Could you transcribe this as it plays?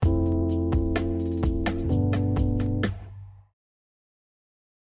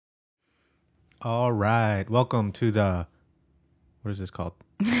All right. Welcome to what is this called?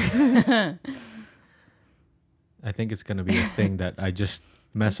 I think it's going to be a thing that I just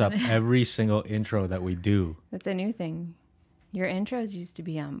mess up every single intro that we do. That's a new thing. Your intros used to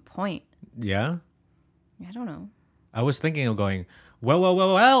be on point. Yeah? I don't know. I was thinking of going,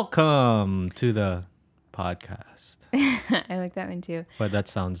 welcome to the podcast. I like that one too. But that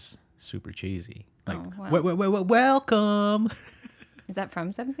sounds super cheesy. Like, Oh, wow. welcome. Is that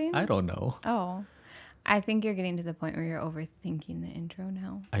from something? I don't know. Oh. I think you're getting to the point where you're overthinking the intro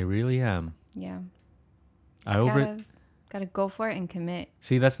now. I really am. Yeah. I Gotta go for it and commit.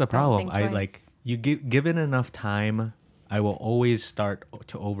 See, that's the Don't problem. think I twice. like you give it enough time, I will always start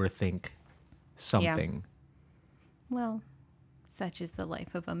to overthink something. Well, such is the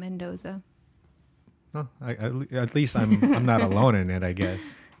life of a Mendoza. Oh, at least I'm not alone in it, I guess.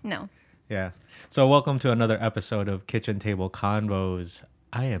 No. Yeah. So welcome to another episode of Kitchen Table Convos.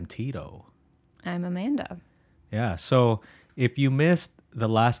 I am Tito. I'm Amanda. Yeah. So if you missed the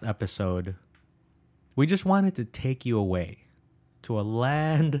last episode, we just wanted to take you away to a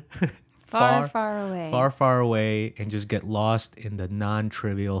land Far away and just get lost in the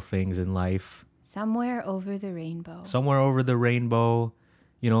non-trivial things in life. Somewhere over the rainbow. Somewhere over the rainbow,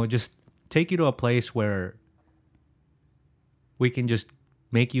 just take you to a place where we can just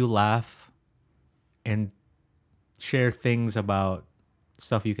make you laugh and share things about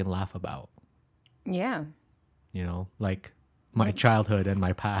stuff you can laugh about. Yeah. Like my childhood and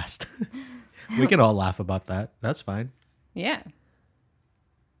my past. We can all laugh about that. That's fine. Yeah.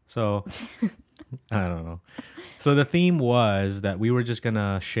 So, I don't know. So the theme was that we were just going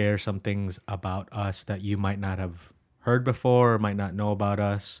to share some things about us that you might not have heard before or might not know about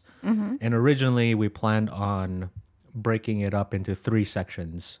us. Mm-hmm. And originally we planned on breaking it up into 3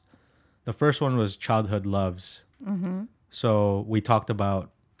 sections. The first one was childhood loves. Mm-hmm. So we talked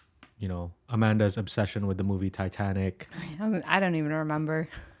about, Amanda's obsession with the movie Titanic. I don't even remember.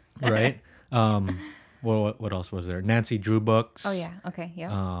 Right? What else was there? Nancy Drew books. Oh, yeah. Okay.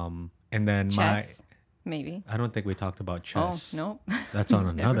 Yeah. And then Chess, maybe. I don't think we talked about chess. Oh, nope. That's on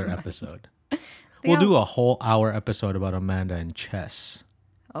another episode. They We'll all- do a whole hour episode about Amanda and chess.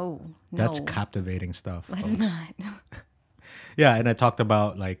 Oh, no. That's captivating stuff. Let's folks. not. Yeah, and I talked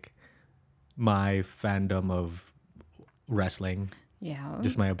about like my fandom of wrestling, Yeah.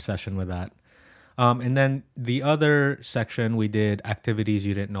 just my obsession with that. And then the other section we did activities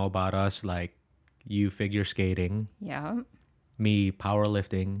you didn't know about us, like you figure skating, Yeah. me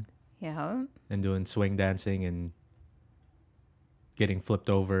powerlifting, Yeah. and doing swing dancing and getting flipped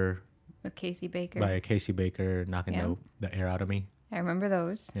over With Casey Baker. by Casey Baker, knocking Yeah. the air out of me. I remember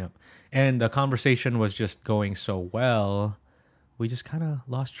those. Yeah. And the conversation was just going so well, we just kind of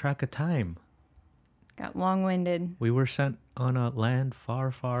lost track of time. Got long-winded. We were sent on a land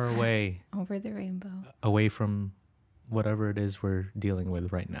far, far away, Over the rainbow. away from whatever it is we're dealing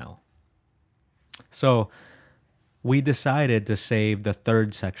with right now. So we decided to save the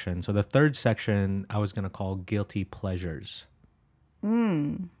third section. So the third section I was going to call guilty pleasures.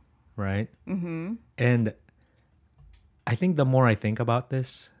 Right? Mm-hmm. And I think the more I think about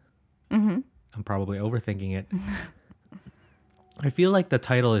this, I'm probably overthinking it. I feel like the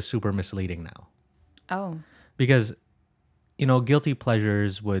title is super misleading now. Oh. Because, guilty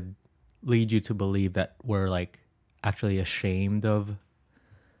pleasures would lead you to believe that we're like actually ashamed of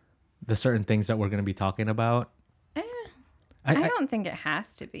the certain things that we're going to be talking about. I don't think it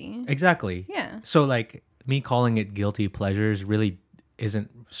has to be. Exactly. Yeah. So like me calling it guilty pleasures really isn't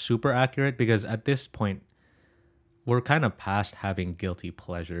super accurate because at this point we're kind of past having guilty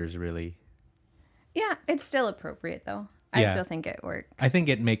pleasures really. Yeah. It's still appropriate, though. Yeah. I still think it works. I think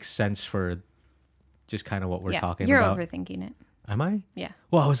it makes sense for just kind of what we're talking You're about. overthinking it. Am I? Yeah.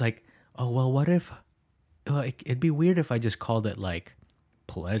 Well, I was like, oh, well, what if... Well, it'd be weird if I just called it, like,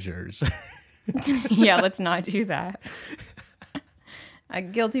 pleasures. Yeah, let's not do that.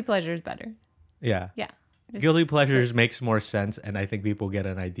 Guilty pleasure is better. Yeah. Yeah. Guilty pleasures makes more sense, and I think people get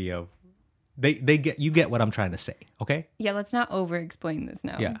an idea of... You get what I'm trying to say, okay? Yeah, let's not over-explain this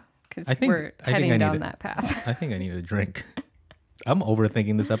now. Yeah. Because I think- we're I think heading I need down it. that path. I think I need a drink. I'm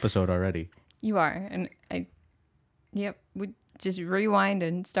overthinking this episode already. You are. And yep, we just rewind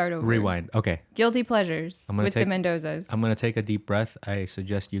and start over. Rewind. Okay. Guilty pleasures I'm gonna with the Mendozas. I'm going to take a deep breath. I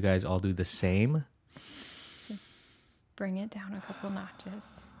suggest you guys all do the same. Bring it down a couple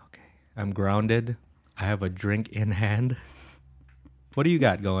notches. Okay. I'm grounded. I have a drink in hand. What do you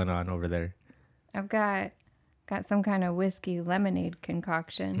got going on over there? I've got some kind of whiskey lemonade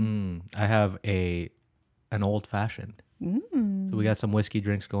concoction. I have an old fashioned. So we got some whiskey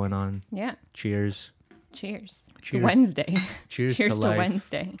drinks going on. Yeah. Cheers. Cheers. Cheers. It's Wednesday. Cheers Cheers to to life.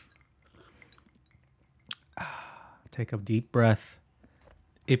 Wednesday. Take a deep breath.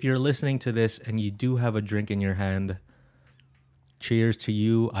 If you're listening to this and you do have a drink in your hand, cheers to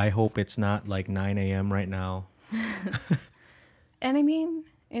you. I hope it's not like 9 a.m. right now. And I mean,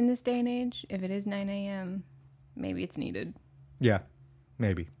 in this day and age, if it is 9 a.m., maybe it's needed. Yeah,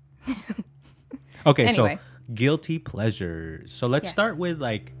 maybe. Okay, Anyway. so guilty pleasures. So let's Yes. start with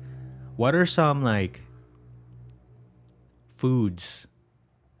like, what are some like foods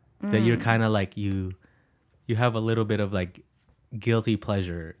that you're kind of like you have a little bit of like guilty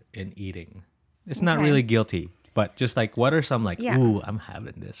pleasure in eating? It's not Okay. really guilty, but just like what are some like, Yeah. ooh, I'm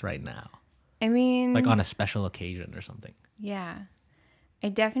having this right now, I mean, like on a special occasion or something. yeah, I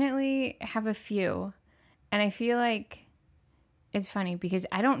definitely have a few. And I feel like it's funny because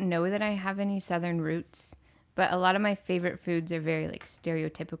I don't know that I have any Southern roots, but a lot of my favorite foods are very like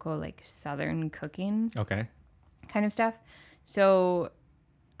stereotypical, like Southern cooking Okay. kind of stuff. So,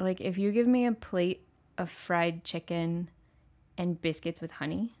 like, if you give me a plate of fried chicken and biscuits with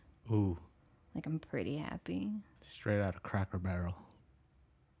honey, Ooh, like, I'm pretty happy. straight out of Cracker Barrel.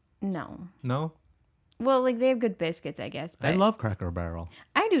 No. No, Well, like, they have good biscuits, I guess. But I love Cracker Barrel.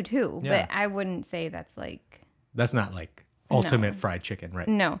 I do too, Yeah. but I wouldn't say that's like. That's not like ultimate fried chicken, right?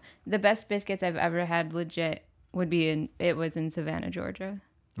 No, the best biscuits I've ever had legit would be it was in Savannah, Georgia.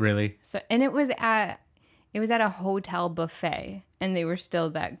 Really? So, and it was at a hotel buffet, and they were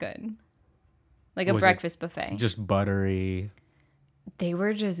still that good. Like a Was it breakfast buffet. Just buttery. They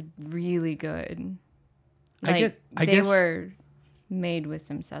were just really good. I Like guess- they were made with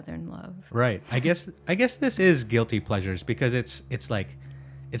some Southern love. Right. I guess this is guilty pleasures because it's like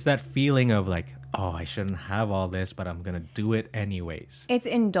it's that feeling of like, oh, I shouldn't have all this, but I'm gonna do it anyways. It's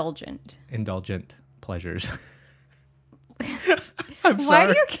indulgent. Indulgent pleasures. Why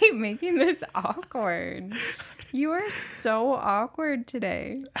do you keep making this awkward? You are so awkward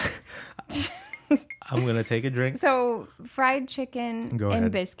today. I'm gonna take a drink. So, fried chicken Go and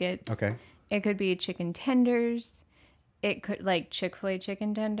ahead. biscuits. Okay. It could be chicken tenders. It could like Chick-fil-A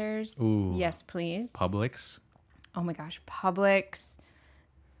chicken tenders. Ooh. Yes, please. Publix. Oh my gosh, Publix.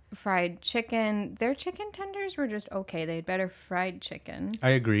 Fried chicken. Their chicken tenders were just okay. They had better fried chicken. I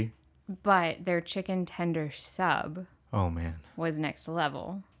agree. But their chicken tender sub Oh man. was next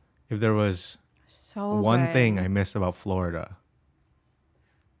level. If there was So one good. thing I missed about Florida,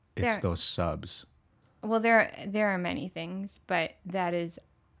 it's There- those subs. Well, there are many things, but that is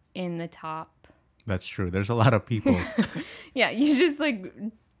in the top. That's true. There's a lot of people. Yeah, you just like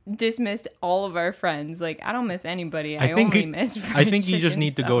dismissed all of our friends. Like, I don't miss anybody. I think only it- miss I fried think you just chicken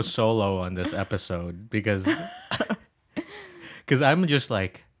need to go subs. solo on this episode because I'm just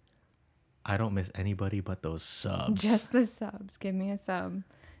like, I don't miss anybody but those subs. Just the subs. Give me a sub.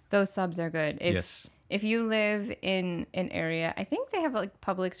 Those subs are good. Yes. If you live in an area, I think they have like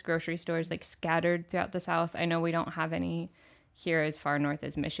Publix grocery stores like scattered throughout the South. I know we don't have any here as far north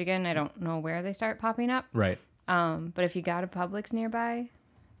as Michigan. I don't know where they start popping up. Right. But if you got a Publix nearby,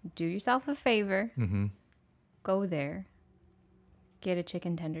 do yourself a favor. Mm-hmm. Go there. Get a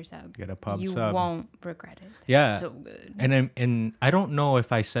chicken tender sub. Get a pub you sub. won't regret it. Yeah. So good. And I don't know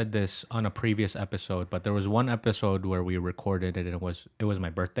if I said this on a previous episode, but there was one episode where we recorded it and it was my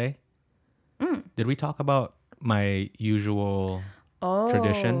birthday. Did we talk about my usual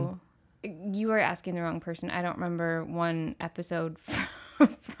tradition? You were asking the wrong person. I don't remember one episode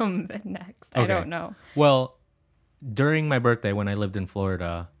from the next. I Okay. don't know. Well, during my birthday when I lived in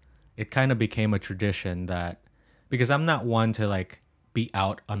Florida, it kind of became a tradition that because I'm not one to like be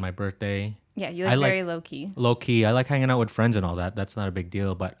out on my birthday. Yeah, you I like like- very low key. Low key, I like hanging out with friends and all that. That's not a big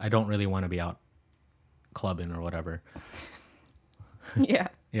deal, but I don't really want to be out clubbing or whatever. Yeah.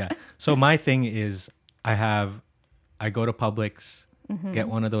 Yeah. So my thing is I go to Publix, get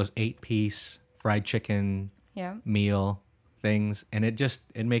one of those 8-piece fried chicken Yeah. meal things, and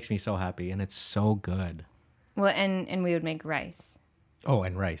it makes me so happy and it's so good. Well, and we would make rice. Oh,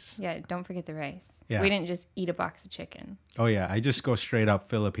 and rice. Yeah, don't forget the rice. Yeah. We didn't just eat a box of chicken Oh yeah, I just go straight up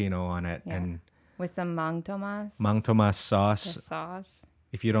Filipino on it Yeah. and with some mang tomas, Mang Tomas the sauce. sauce.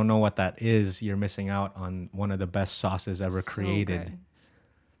 If you don't know what that is, you're missing out on one of the best sauces ever So created. good.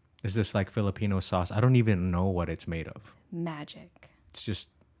 It's this like Filipino sauce. I don't even know what it's made of. Magic. It's just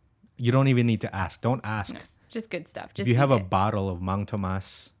you don't even need to ask. Don't ask. No, just good stuff. If Just you have eat a it. bottle of Mang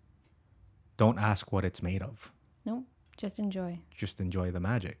Tomas, don't ask what it's made of. No, just enjoy. Just enjoy the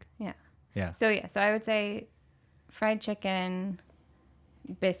magic. Yeah. Yeah. So I would say fried chicken,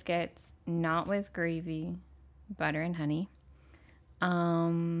 biscuits, not with gravy, butter and honey.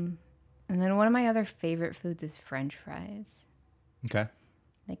 And then one of my other favorite foods is French fries. Okay.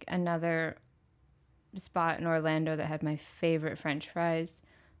 Like another spot in Orlando that had my favorite French fries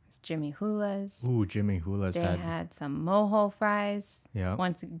It's Jimmy Hula's. Ooh, Jimmy Hula's They had. had some mojo fries. Yeah.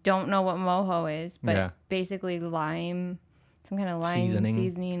 Once don't know what mojo is, but Yeah. basically lime, some kind of lime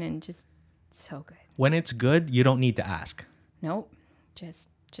seasoning, and just so good. When it's good, you don't need to ask. Nope,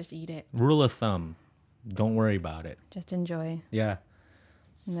 just eat it. Rule of thumb, don't worry about it. Just enjoy. Yeah.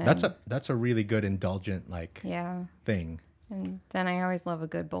 And then, That's a really good indulgent yeah. thing. And then I always love a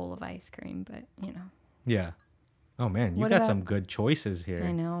good bowl of ice cream, but Yeah. Oh man, you What got about- some good choices here.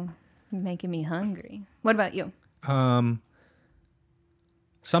 I know, you're making me hungry. What about you?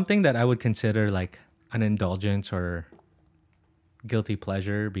 Something that I would consider like an indulgence or guilty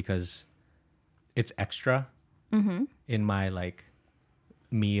pleasure because it's extra in my like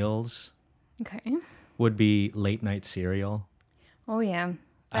meals Okay. would be late night cereal. Oh yeah,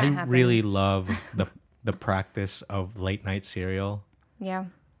 I that really happens. love the practice of late night cereal. Yeah.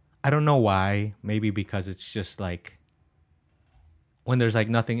 I don't know why. Maybe because it's just like when there's like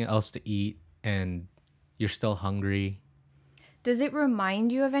nothing else to eat and you're still hungry. Does it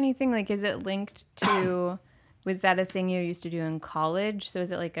remind you of anything? Like, is it linked to? Was that a thing you used to do in college? So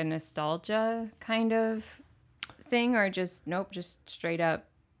is it like a nostalgia kind of thing, or just nope, just straight up,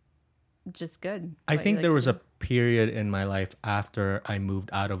 just good? I what you think like there to was do? a period in my life after I moved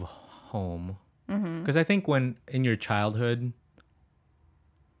out of home. Because I think when in your childhood,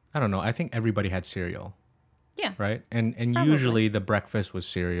 I don't know, I think everybody had cereal, Yeah. right? And Probably. usually the breakfast was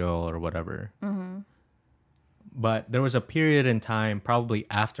cereal or whatever. But there was a period in time, probably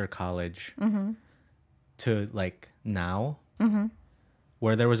after college to like now,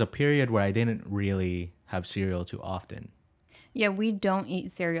 where there was a period where I didn't really have cereal too often. Yeah, we don't eat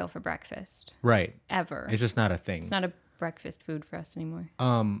cereal for breakfast Right. ever. It's just not a thing. It's not a breakfast food for us anymore.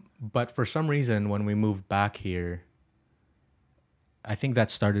 But for some reason, when we moved back here, I think that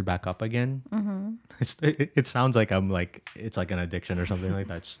started back up again. It sounds like it's like an addiction or something like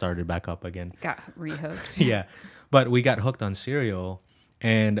that. It started back up again. Got rehooked. Yeah. But we got hooked on cereal.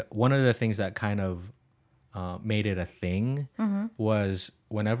 And one of the things that kind of made it a thing was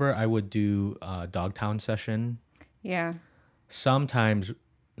whenever I would do a Dogtown session, Yeah. sometimes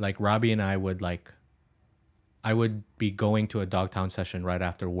like Robbie and I would be going to a Dogtown session right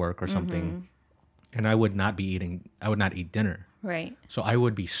after work or something. And I would not eat dinner. Right. So I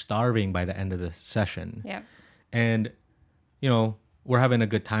would be starving by the end of the session. Yeah. And we're having a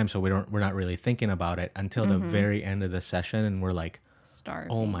good time, so we're not really thinking about it until the very end of the session, and we're like,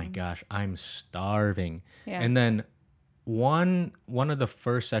 Starving. "Oh my gosh, I'm starving." Yeah. And then one of the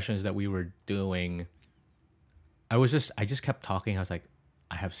first sessions that we were doing, I just kept talking. I was like,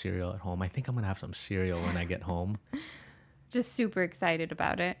 "I have cereal at home. I think I'm going to have some cereal when I get home." Just super excited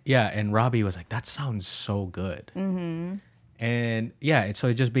about it. Yeah, and Robbie was like, "That sounds so good." And yeah, so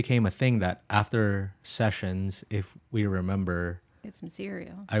it just became a thing that after sessions, if we remember, Get some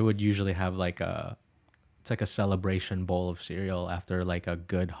cereal. I would usually have it's like a celebration bowl of cereal after like a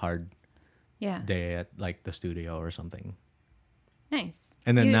good hard Yeah. day at like the studio or something. Nice.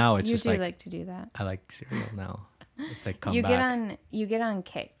 And then now it's you just do like to do that. I like cereal now. It's like come you back. get on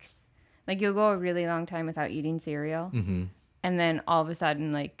kicks. Like you'll go a really long time without eating cereal, and then all of a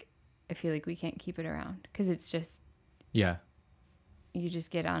sudden, like I feel like we can't keep it around because it's just Yeah, you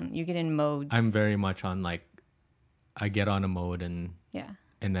get in modes. I'm very much on like I get on a mode and yeah,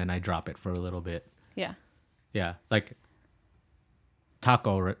 then I drop it for a little bit. yeah. Yeah, like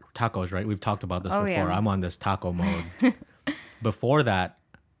tacos, right? We've talked about this Oh, before. yeah. I'm on this taco mode. Before that,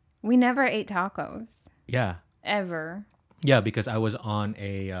 We never ate tacos yeah. ever. Yeah, because I was on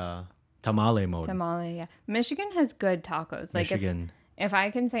a tamale mode. Tamale, yeah. Michigan has good tacos. Like Michigan. if I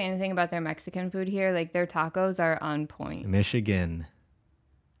can say anything about their Mexican food here, like their tacos are on point. Michigan.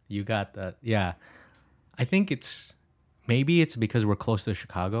 You got that. Yeah. I think maybe it's because we're close to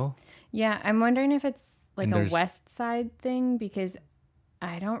Chicago. Yeah, I'm wondering if it's like And a there's- West Side thing because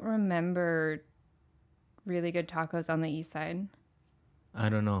I don't remember really good tacos on the East Side. I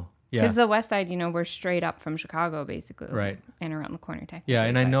don't know. Yeah. Because the West Side, we're straight up from Chicago, basically. Right. And around the corner, technically. Yeah,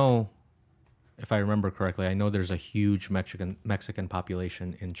 and I but- know, if I remember correctly, I know there's a huge Mexican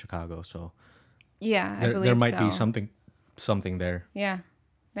population in Chicago, so Yeah, I believe there might be so. something there. Yeah.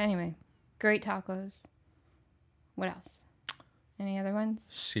 But anyway, great tacos. What else? Any other ones?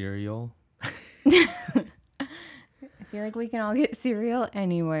 Cereal. I feel like we can all get cereal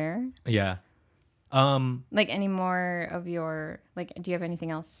anywhere. Yeah. Like any more of your, like, do you have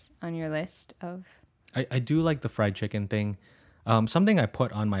anything else on your list of? I do like the fried chicken thing. Something I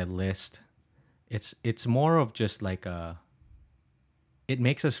put on my list. It's more of just like it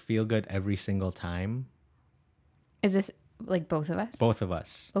makes us feel good every single time. Is this like both of us? Both of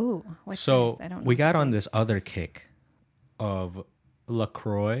us. Oh, what's So this? I don't know. we what got this on is. this other kick of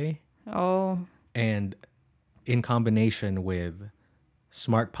LaCroix Oh, and in combination with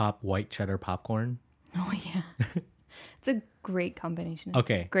Smart Pop white cheddar popcorn. oh yeah. It's a great combination.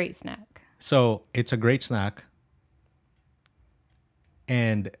 Okay. Great snack. So it's a great snack.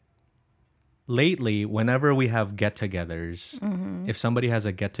 And lately, whenever we have get togethers, if somebody has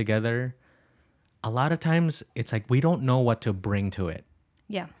a get together, a lot of times it's like we don't know what to bring to it.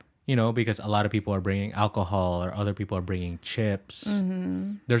 Yeah. You know, because a lot of people are bringing alcohol or other people are bringing chips.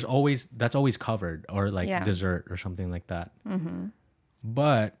 That's always covered, or like Yeah. dessert or something like that.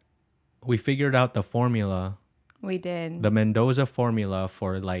 But we figured out the formula, We did. the Mendoza formula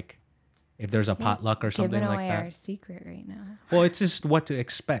for like if there's a potluck or something Giving like away that. our secret right now. Well, it's just what to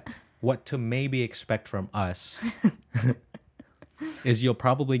expect, what to maybe expect from us. Is you'll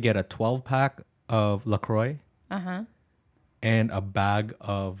probably get a 12-pack of LaCroix and a bag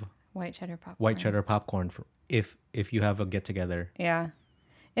of White cheddar popcorn. white cheddar popcorn for if you have a get together. Yeah.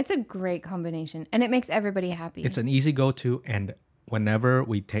 It's a great combination, and it makes everybody happy. It's an easy go-to, and whenever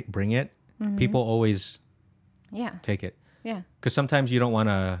we bring it, people always yeah. take it. Yeah. Because sometimes you don't want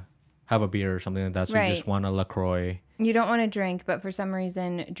to have a beer or something like that, so you just Right. want a LaCroix. You don't want to drink, but for some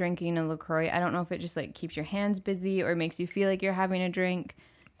reason, drinking a LaCroix, I don't know if it just like keeps your hands busy or makes you feel like you're having a drink,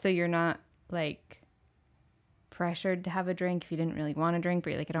 so you're not like pressured to have a drink if you didn't really want to drink,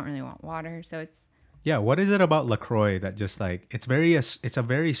 but you're like, I don't really want water. So Yeah, what is it about LaCroix that just like it's a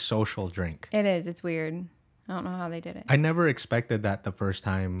very social drink? it's weird. I don't know how they did it. I never expected that the first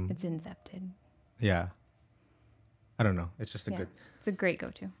time. It's incepted. Yeah. I don't know. It's just a Yeah. It's a great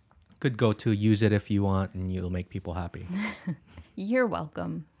go-to. good go-to. Use it if you want, and you'll make people happy. You're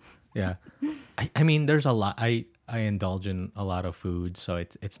welcome. Yeah. I mean, there's a lot. I indulge in a lot of food, so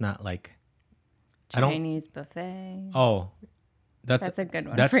it's not like I don't. Chinese buffet. Oh, That's a good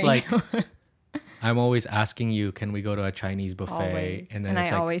one. That's for like you. I'm always asking you, can we go to a Chinese buffet? Always. And then And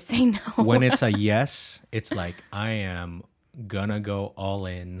it's I like always say no. when it's a yes, it's like I am gonna go all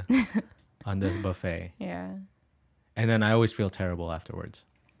in on this buffet, Yeah. and then I always feel terrible afterwards.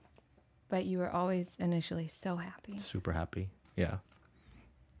 But you were always initially so happy. Super happy. Yeah.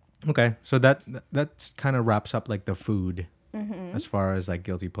 Okay, so that's kind of wraps up like the food as far as like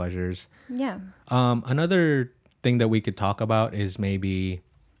guilty pleasures. Yeah. Another thing that we could talk about is maybe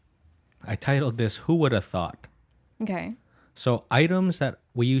I titled this "Who Would Have Thought?" Okay. So items that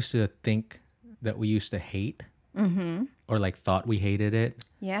we used to think that we used to hate, or like thought we hated it,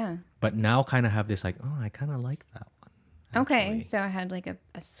 Yeah. but now kind of have this like, oh, I kind of like that one. Okay. actually. So I had like a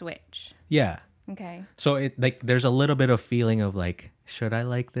switch. Yeah. Okay. So it like there's a little bit of feeling of like, should I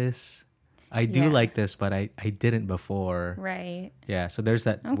like this? I do Yeah. like this, but I didn't before. Right. Yeah. So there's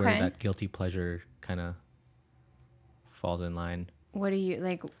that where Okay. that guilty pleasure kind of falls in line. What do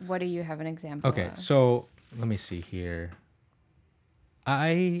you have an example Okay. of? So let me see here.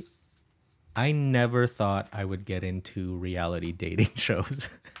 I never thought I would get into reality dating shows.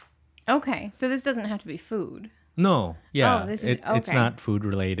 Okay. So this doesn't have to be food. No. Yeah. Oh, this is- It's okay. not food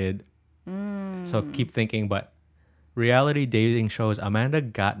related. So keep thinking, but reality dating shows, Amanda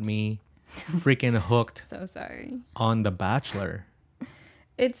got me freaking hooked So sorry. on The Bachelor.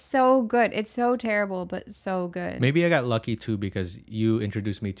 It's so good. It's so terrible, but so good. Maybe I got lucky too because you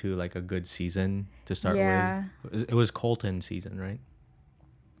introduced me to like a good season to start Yeah. with. It was Colton season, right?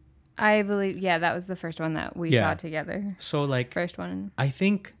 I believe, yeah, that was the first one that we Yeah. saw together. So like First one. I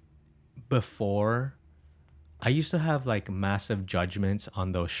think before I used to have like massive judgments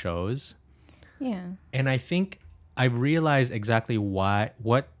on those shows. Yeah. And I think I've realized exactly what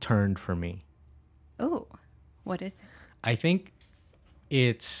turned for me. Oh, what is it? I think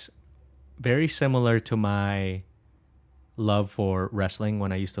it's very similar to my love for wrestling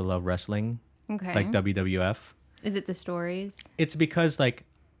when I used to love wrestling, Okay. like WWF. Is it the stories? It's because like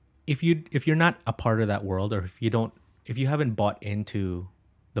if you're not a part of that world, or if you haven't bought into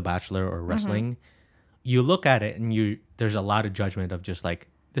The Bachelor or wrestling, you look at it and there's a lot of judgment of just like,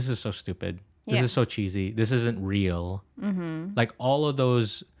 this is so stupid. This Yeah. is so cheesy. This isn't real. Like all of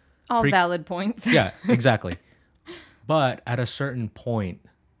those. All valid points. Yeah, exactly. But at a certain point,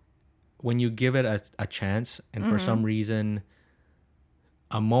 when you give it a chance, and for some reason,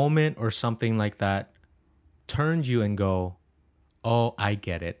 a moment or something like that turns you and go, oh, I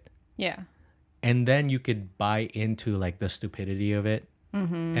get it. Yeah. And then you could buy into like the stupidity of it.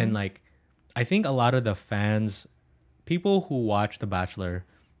 And like, I think a lot of the fans, people who watch The Bachelor,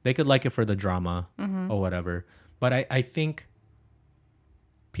 they could like it for the drama or whatever. But I think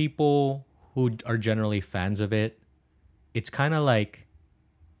people who are generally fans of it, it's kind of like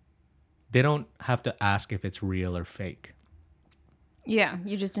they don't have to ask if it's real or fake. Yeah.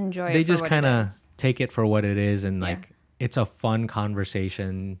 You just enjoy it. They for just what it kind of is. take it for what it is, and Yeah. like it's a fun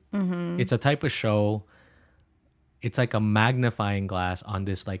conversation. It's a type of show. It's like a magnifying glass on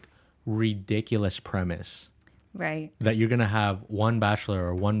this like ridiculous premise Right. that you're gonna have one bachelor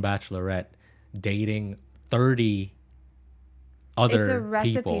or one bachelorette dating 30 other It's a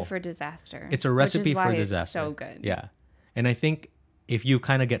recipe people. for disaster. It's a recipe which is for why disaster. It's so good. Yeah. And I think if you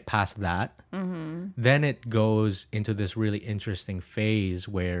kind of get past that, then it goes into this really interesting phase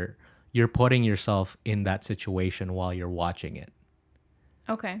where you're putting yourself in that situation while you're watching it.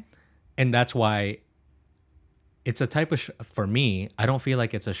 Okay. And that's why it's a type of for me, I don't feel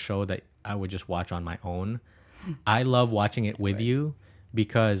like it's a show that I would just watch on my own. I love watching it with you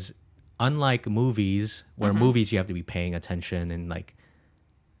because unlike movies where movies you have to be paying attention and like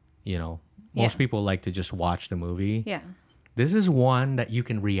most Yeah. people like to just watch the movie. Yeah. This is one that you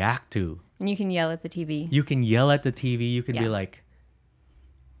can react to. And you can yell at the TV. You can yell at the TV. You can be Yeah. like,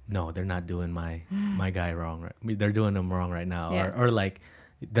 "No, they're not doing my guy wrong. Right? I mean, they're doing him wrong right now." Yeah. Or like,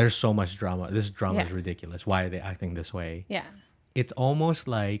 "There's so much drama. This drama is Yeah. ridiculous. Why are they acting this way?" Yeah. It's almost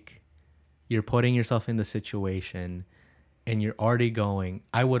like you're putting yourself in the situation, and you're already going,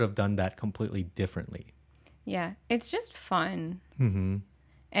 "I would have done that completely differently." Yeah. It's just fun. Mm-hmm.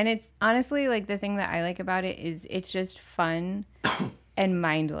 And it's honestly like the thing that I like about it is it's just fun and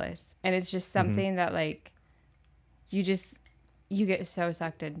mindless. And it's just something that like you get so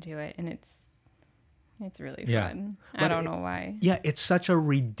sucked into it and it's really Yeah. fun. But I don't know why. Yeah, it's such a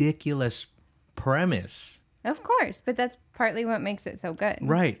ridiculous premise. Of course, but that's partly what makes it so good.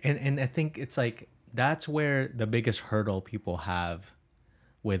 Right. And I think it's like that's where the biggest hurdle people have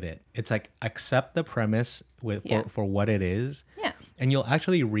with it. It's like accept the premise Yeah. for what it is. Yeah. And you'll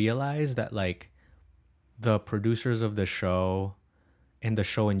actually realize that like the producers of the show and the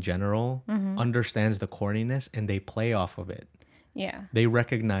show in general understands the corniness and they play off of it. Yeah. They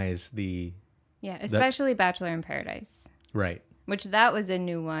recognize the Yeah. Especially Bachelor in Paradise, right. which that was a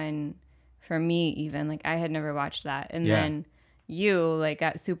new one for me even. Like I had never watched that. And Yeah. then you like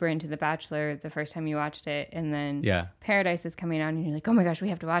got super into The Bachelor the first time you watched it. And then Yeah. Paradise is coming out and you're like, oh my gosh, we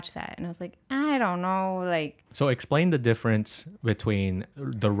have to watch that. And I was like, I don't know. Like, So explain the difference between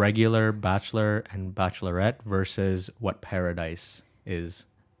the regular Bachelor and Bachelorette versus what Paradise is.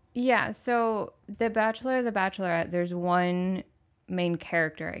 yeah. So The Bachelor, The Bachelorette, there's one main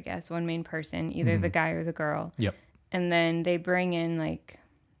character, I guess, one main person, either the guy or the girl. Yep. And then they bring in like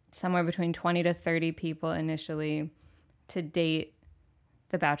somewhere between 20 to 30 people initially to date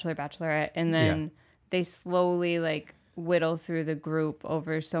the Bachelor, Bachelorette. And then Yeah. they slowly like whittle through the group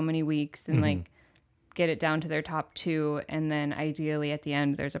over so many weeks and like get it down to their top two. And then ideally at the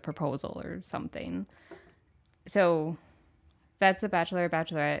end, there's a proposal or something. So that's the Bachelor,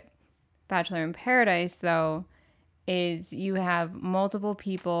 Bachelorette. Bachelor in Paradise, though, is you have multiple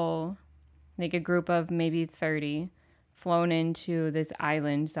people, like a group of maybe 30, flown into this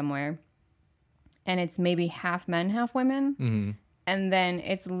island somewhere. And it's maybe half men, half women. And then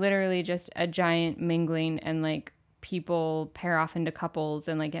it's literally just a giant mingling and like people pair off into couples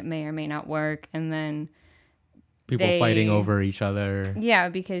and like it may or may not work. And then People They- fighting over each other. yeah,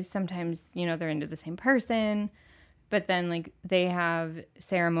 because sometimes, they're into the same person, but then like they have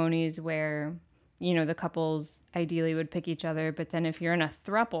ceremonies where, the couples ideally would pick each other, but then if you're in a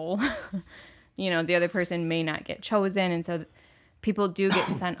throuple, the other person may not get chosen. And so people do get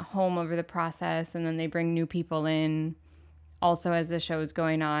sent home over the process and then they bring new people in also as the show's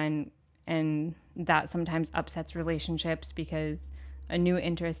going on. And that sometimes upsets relationships because a new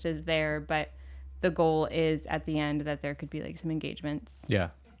interest is there, but the goal is at the end that there could be like some engagements Yeah.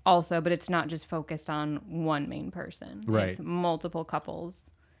 also, but it's not just focused on one main person. Right. It's multiple couples.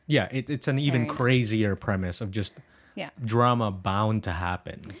 Yeah, it's an even Pairing up. crazier premise of just Yeah. drama bound to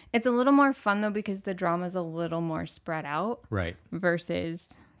happen. It's a little more fun though because the drama's a little more spread out Right. versus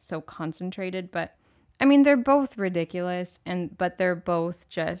so concentrated. But I mean, they're both ridiculous but they're both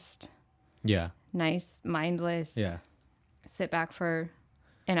just Yeah. nice, mindless. Yeah. Sit back for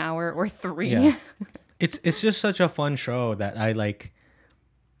an hour or three. Yeah. It's just such a fun show that I like.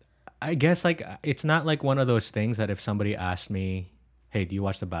 I guess like it's not like one of those things that if somebody asked me, "Hey, do you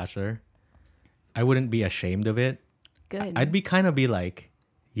watch The Bachelor?" I wouldn't be ashamed of it. Good. I'd be kind of be like,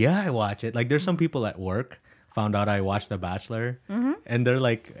 "Yeah, I watch it." Like there's some people at work found out I watched The Bachelor, and they're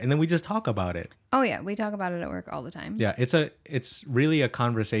like, and then we just talk about it. Oh yeah, we talk about it at work all the time. Yeah, it's really a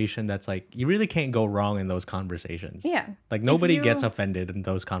conversation that's like you really can't go wrong in those conversations. Yeah. Like If nobody you- gets offended in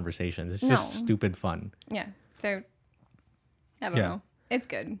those conversations. It's just No. stupid fun. Yeah. They're I don't Yeah. know. It's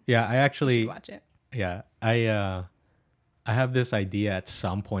good. Yeah, I You actually should watch it. yeah, I have this idea at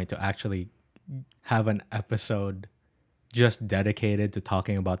some point to actually have an episode just dedicated to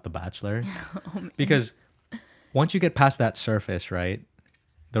talking about The Bachelor. Oh, Because once you get past that surface, right?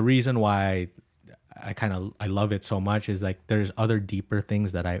 The reason why I love it so much is like there's other deeper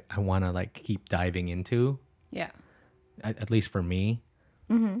things that I want to like keep diving into, Yeah. at least for me.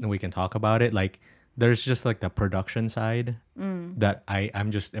 And we can talk about it. Like there's just like the production side that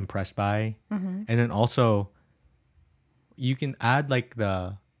I'm just impressed by. And then also you can add like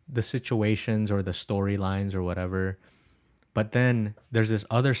the situations or the storylines or whatever. But then there's this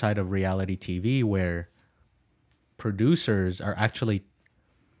other side of reality TV where producers are actually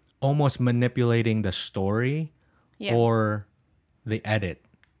almost manipulating the story Yeah. or the edit.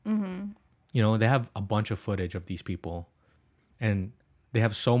 You know, they have a bunch of footage of these people and they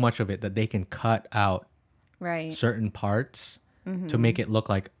have so much of it that they can cut out Right. certain parts to make it look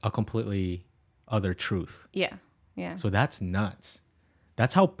like a completely other truth. Yeah. Yeah. So that's nuts.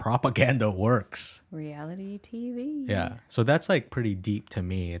 That's how propaganda works. Reality TV. Yeah. So that's like pretty deep to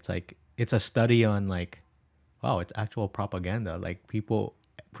me. It's like it's a study on like, wow, it's actual propaganda. Like people,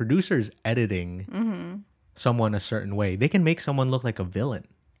 producers editing someone a certain way. They can make someone look like a villain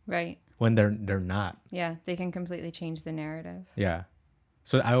Right. when they're not. Yeah. They can completely change the narrative. Yeah.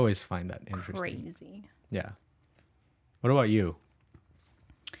 So I always find that interesting. Crazy. Yeah. What about you?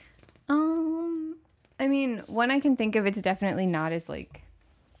 I mean, one I can think of, it's definitely not as like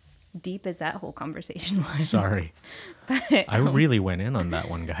deep as that whole conversation was. Sorry. But, I really went in on that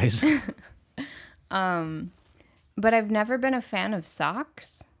one, guys. but I've never been a fan of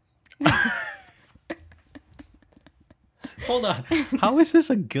socks. Hold on. How is this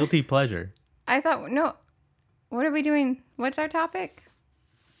a guilty pleasure? I thought, no, what are we doing? What's our topic?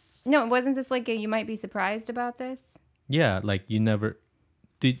 No, wasn't this like a, you might be surprised about this? Yeah, like you never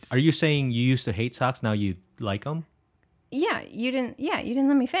are you saying you used to hate socks, now you like them? Yeah, you didn't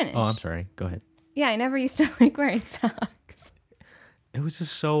let me finish. Oh, I'm sorry. Go ahead. Yeah, I never used to like wearing socks. It was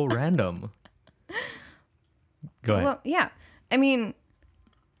just so random. Go ahead. Well, yeah. I mean,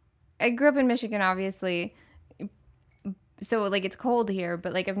 I grew up in Michigan, obviously. So, like, it's cold here,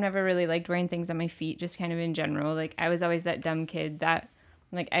 but, like, I've never really liked wearing things on my feet, just kind of in general. Like, I was always that dumb kid that,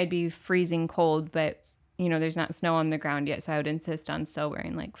 like, I'd be freezing cold, but, you know, there's not snow on the ground yet. So I would insist on still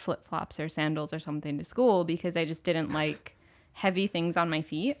wearing, like, flip-flops or sandals or something to school because I just didn't like heavy things on my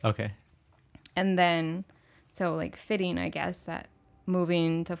feet. Okay. And then, so, like, fitting, I guess, that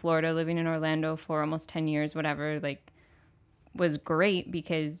moving to Florida, living in Orlando for almost 10 years, whatever, like, was great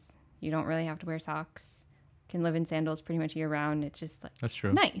because you don't really have to wear socks. You can live in sandals pretty much year round. It's just, like, That's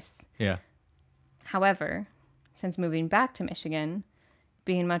true. nice. Yeah. However, since moving back to Michigan,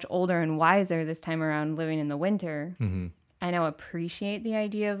 being much older and wiser this time around, living in the winter, I now appreciate the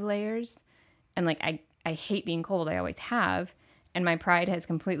idea of layers. And, like, I hate being cold. I always have. And my pride has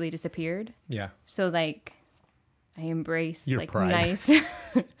completely disappeared. Yeah. So, like, I embrace Your like pride.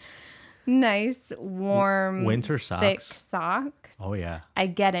 nice, warm, Winter thick socks. socks. Oh yeah. I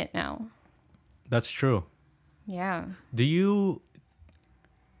get it now. That's true. Yeah. Do you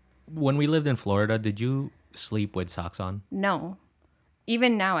when we lived in Florida, did you sleep with socks on? No.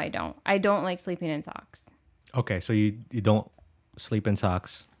 Even now I don't. I don't like sleeping in socks. Okay, so you don't sleep in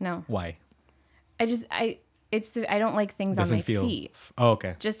socks. No. Why? I don't like things on my feet. Oh,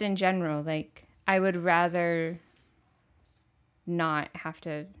 okay. Just in general, like I would rather not have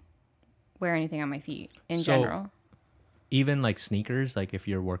to wear anything on my feet in general. Even like sneakers, like if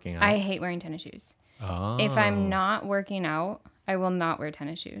you're working out. I hate wearing tennis shoes. Oh. If I'm not working out, I will not wear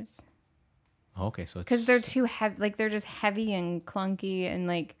tennis shoes. Okay, so it's Because they're too heavy, like they're just heavy and clunky, and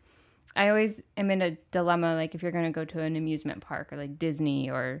like I always am in a dilemma. Like if you're gonna go to an amusement park or like Disney,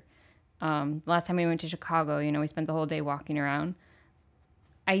 or last time we went to Chicago, you know, we spent the whole day walking around.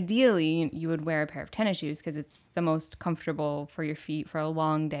 Ideally, you would wear a pair of tennis shoes because it's the most comfortable for your feet for a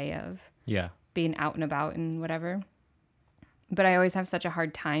long day of yeah. being out and about and whatever. But I always have such a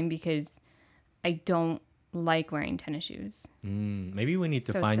hard time because I don't like wearing tennis shoes. Maybe we need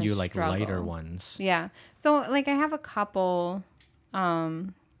to So it's find a you like lighter struggle. ones. Yeah. So like I have a couple, like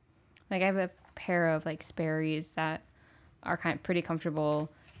I have a pair of like Sperry's that are kind of pretty comfortable,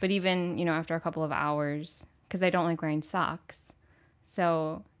 but even, you know, after a couple of hours, because I don't like wearing socks.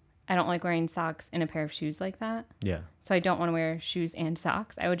 So I don't like wearing socks in a pair of shoes like that. Yeah. So I don't want to wear shoes and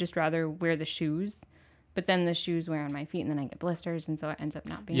socks. I would just rather wear the shoes, but then the shoes wear on my feet and then I get blisters. And so it ends up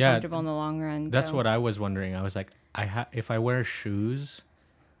not being comfortable in the long run. That's so. what I was wondering. I was like, if I wear shoes,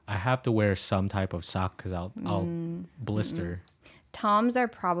 I have to wear some type of sock because I'll blister. Toms are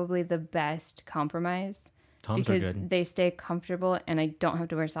probably the best compromise. Toms are because good. they stay comfortable and I don't have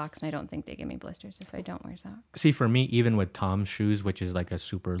to wear socks and I don't think they give me blisters if I don't wear socks. See, for me, even with Tom's shoes, which is like a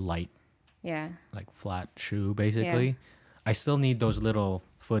super light, Yeah. like flat shoe, basically, I still need those little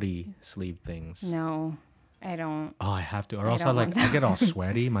footy sleeve things. No. I don't. Oh, I have to, or I else don't I want I get all those.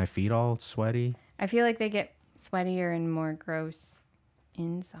 sweaty. My feet all sweaty. I feel like they get sweatier and more gross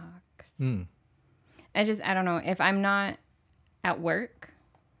in socks. Mm. I don't know. If I'm not at work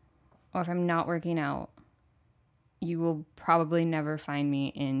or if I'm not working out, you will probably never find me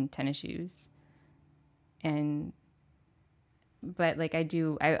in tennis shoes. But like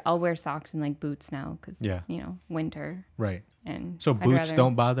I'll wear socks and like boots now because, Yeah. winter. Right. And So I'd boots rather-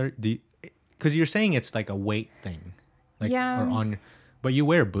 don't bother. Because you're saying it's like a weight thing, like Yeah. or on, but you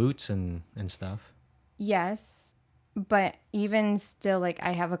wear boots and stuff. Yes, but even still, like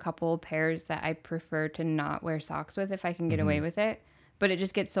I have a couple pairs that I prefer to not wear socks with if I can get away with it. But it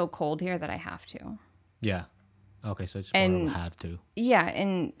just gets so cold here that I have to. Yeah. Okay, so it's more of a And- have to. Yeah,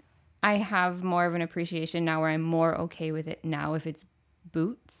 and I have more of an appreciation now where I'm more okay with it now if it's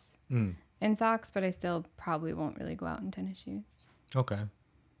boots Mm. and socks, but I still probably won't really go out in tennis shoes. Okay.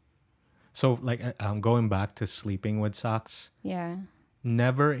 So like going back to sleeping with socks. Yeah.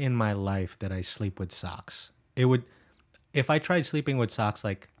 Never in my life did I sleep with socks. If I tried sleeping with socks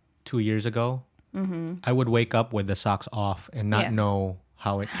like 2 years ago, I would wake up with the socks off and not Yeah. know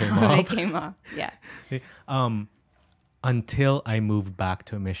how it came When it off came off. Yeah. until I moved back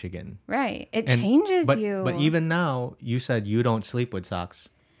to Michigan. Right. It And- changes but, you. But even now, you said you don't sleep with socks.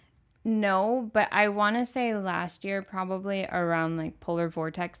 No, but I want to say last year, probably around like polar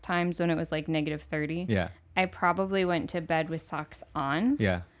vortex times when it was like -30. Yeah. I probably went to bed with socks on,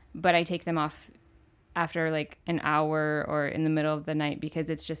 Yeah. but I take them off after like an hour or in the middle of the night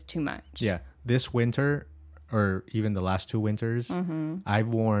because it's just too much. Yeah. This winter, or even the last 2 winters, I've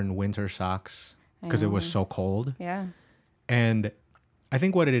worn winter socks because it was so cold. Yeah. And I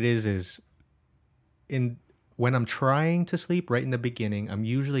think what it is when I'm trying to sleep right in the beginning, I'm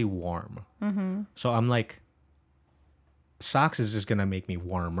usually warm. So I'm like, socks is just gonna make me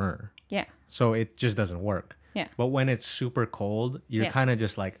warmer. Yeah. So it just doesn't work. Yeah. But when it's super cold, you're Yeah. kind of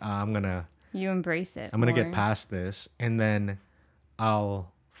just like, I'm gonna You embrace it. get more. past this, and then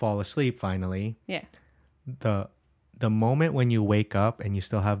I'll fall asleep finally. Yeah. The moment when you wake up and you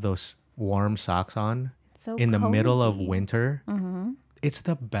still have those warm socks on So in the middle of cozy. winter, it's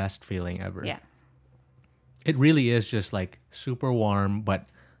the best feeling ever. Yeah. It really is just like super warm, but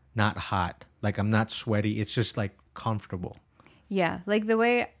not hot. Like I'm not sweaty. It's just like comfortable. Yeah. Like the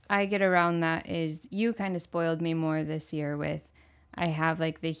way I get around that is you kind of spoiled me more this year with I have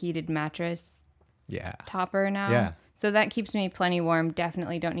like the heated mattress Yeah. topper now. Yeah. So that keeps me plenty warm.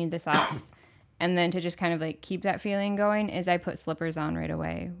 Definitely don't need the socks. And then to just kind of like keep that feeling going is I put slippers on right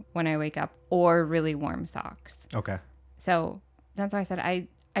away when I wake up or really warm socks. Okay. So that's why I said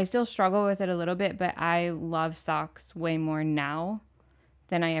I still struggle with it a little bit, but I love socks way more now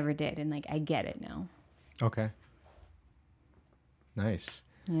than I ever did. And like I get it now. Okay. Nice.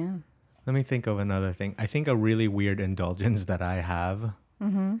 Yeah. Let me think of another thing. I think a really weird indulgence that I have,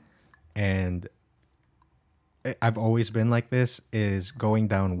 and I've always been like this, is going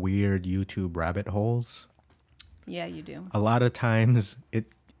down weird YouTube rabbit holes. Yeah, you do. A lot of times it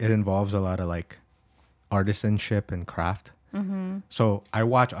involves a lot of like artisanship and craft. So I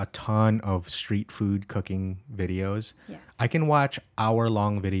watch a ton of street food cooking videos. Yes. I can watch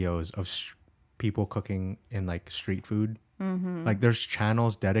hour-long videos of people cooking in like street food. Like there's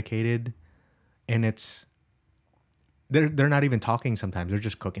channels dedicated, and they're not even talking sometimes. They're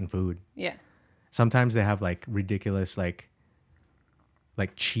just cooking food. Yeah. Sometimes they have like ridiculous like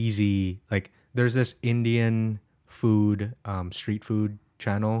cheesy, like there's this Indian food street food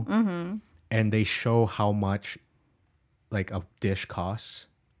channel, and they show how much like a dish costs,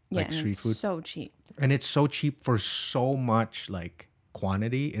 Yeah. like and street it's food, so cheap. and it's so cheap for so much like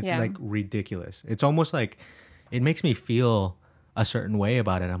quantity. It's Yeah. like ridiculous. It's almost like it makes me feel a certain way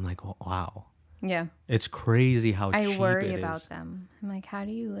about it. I'm like, oh, wow, Yeah. it's crazy how I cheap worry it about is. them. I'm like, how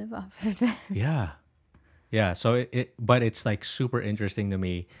do you live off of this? Yeah. Yeah. So but it's like super interesting to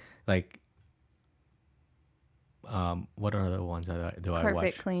me. Like, what are the ones that do I Carpet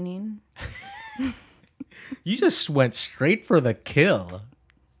watch? cleaning. You just went straight for the kill.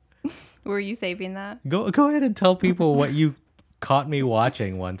 Were you saving that? Go ahead and tell people what you caught me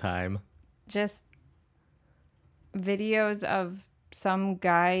watching one time. Just videos of some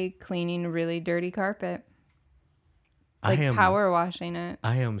guy cleaning really dirty carpet. Like power washing it.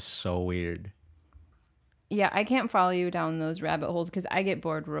 I am so weird. Yeah, I can't follow you down those rabbit holes because I get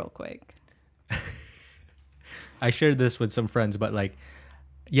bored real quick. I shared this with some friends, but like,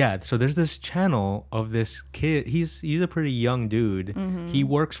 yeah. So there's this channel of this kid. He's a pretty young dude. He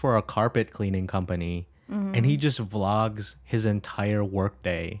works for a carpet cleaning company, and he just vlogs his entire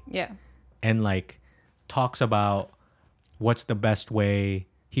workday Yeah. and like talks about what's the best way.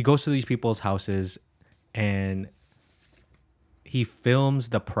 He goes to these people's houses and he films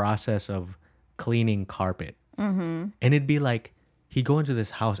the process of cleaning carpet. And it'd be like he'd go into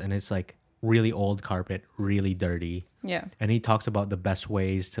this house and it's like really old carpet, really dirty. Yeah. And he talks about the best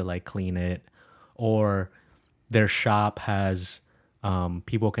ways to like clean it, or their shop has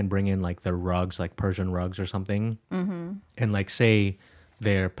people can bring in like their rugs, like Persian rugs or something, and like say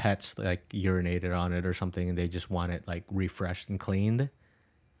their pets like urinated on it or something and they just want it like refreshed and cleaned.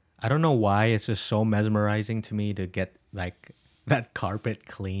 I don't know why it's just so mesmerizing to me to get like that carpet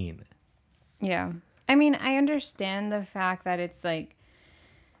clean. Yeah. I mean, I understand the fact that it's like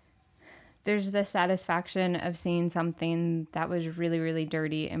there's the satisfaction of seeing something that was really, really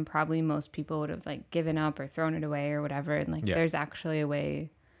dirty and probably most people would have like given up or thrown it away or whatever. And like there's actually a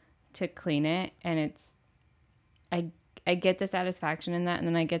way to clean it. And it's, I get the satisfaction in that. And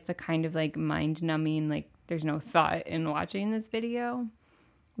then I get the kind of like mind numbing, like there's no thought in watching this video.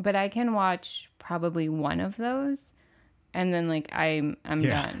 But I can watch probably one of those and then like I'm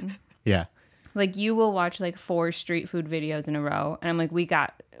done. Yeah. Like you will watch like 4 street food videos in a row, and I'm like, we've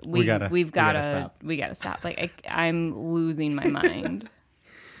got to stop. Like I'm losing my mind.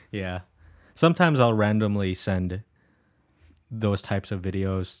 Yeah. Sometimes I'll randomly send those types of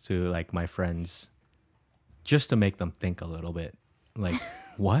videos to like my friends just to make them think a little bit. Like,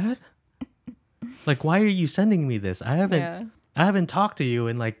 what? Like, why are you sending me this? I haven't talked to you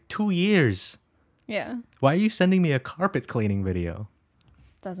in like 2 years. Yeah. Why are you sending me a carpet cleaning video?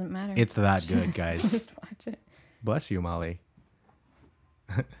 Doesn't matter. It's that good, guys. Just watch it. Bless you, Molly.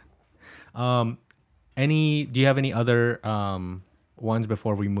 Do you have any other ones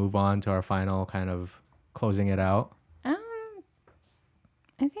before we move on to our final kind of closing it out? I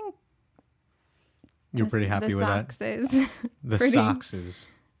think you're pretty happy with that. The socks is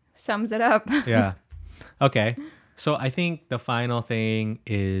sums it up. Yeah. Okay. So I think the final thing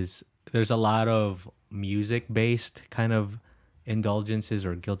is there's a lot of music based kind of indulgences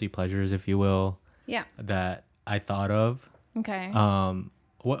or guilty pleasures, if you will. Yeah. That I thought of. Okay.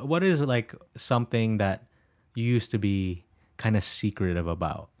 What is like something that you used to be kind of secretive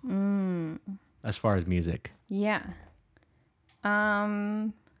about as far as music? Yeah.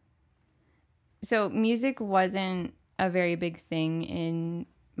 So music wasn't a very big thing in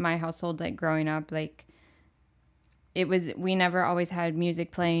my household, like growing up. Like we never always had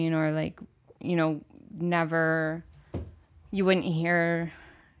music playing, or like, you know, never, you wouldn't hear,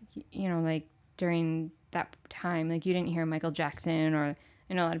 you know, like during that time, like you didn't hear Michael Jackson, or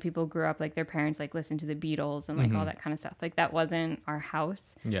I know a lot of people grew up like their parents like listened to the Beatles and like all that kind of stuff. Like that wasn't our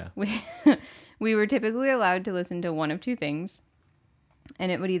house. Yeah. We were typically allowed to listen to one of two things,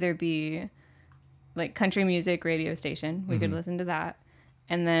 and it would either be like country music radio station. We could listen to that,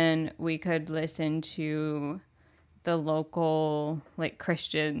 and then we could listen to the local like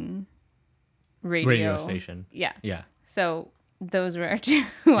Christian radio station. Yeah. Yeah. So those were our two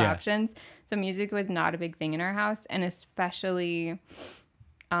options. So music was not a big thing in our house, and especially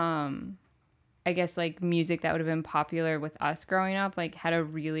I guess like music that would have been popular with us growing up, like had a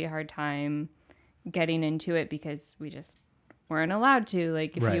really hard time getting into it because we just weren't allowed to.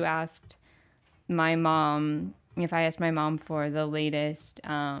 Like if you asked my mom, if I asked my mom for the latest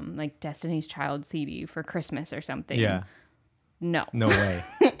like Destiny's Child CD for Christmas or something. Yeah. No way.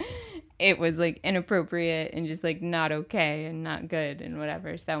 It was like inappropriate and just like not okay and not good and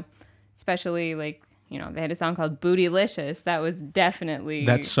whatever. So especially like, you know, they had a song called Bootylicious. That was definitely...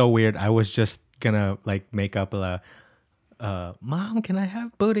 That's so weird. I was just gonna like make up a Mom, can I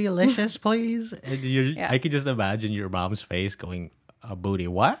have Bootylicious, please? And I could just imagine your mom's face going, booty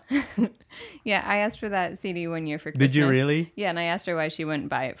what? Yeah, I asked for that CD one year for Christmas. Did you really? Yeah, and I asked her why she wouldn't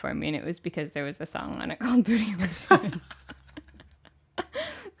buy it for me, and it was because there was a song on it called Bootylicious.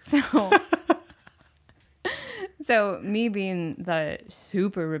 So me being the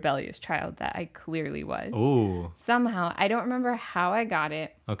super rebellious child that I clearly was. Ooh. Somehow, I don't remember how I got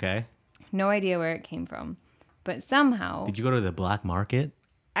it. Okay. No idea where it came from. But somehow... Did you go to the black market?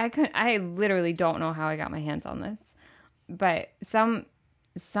 I literally don't know how I got my hands on this. But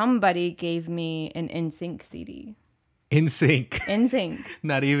somebody gave me an NSYNC CD. NSYNC. NSYNC.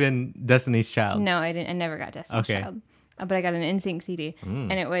 Not even Destiny's Child. No, I didn't. I never got Destiny's Child. But I got an NSYNC CD.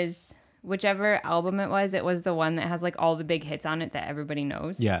 And it was... Whichever album it was the one that has like all the big hits on it that everybody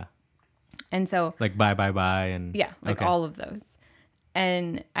knows. Yeah. And so... Like Bye Bye Bye and... Yeah, like all of those.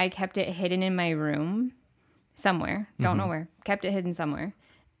 And I kept it hidden in my room somewhere. Don't know where. Kept it hidden somewhere.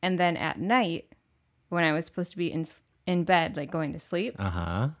 And then at night, when I was supposed to be in bed, like going to sleep,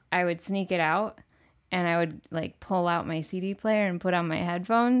 I would sneak it out and I would like pull out my CD player and put on my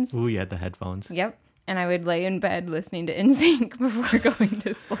headphones. Ooh, you had the headphones. Yep. And I would lay in bed listening to NSYNC before going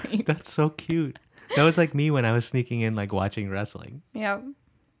to sleep. That's so cute. That was like me when I was sneaking in, like watching wrestling. Yep.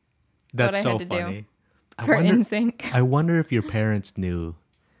 That's what I so had to do funny. For NSYNC. I wonder if your parents knew.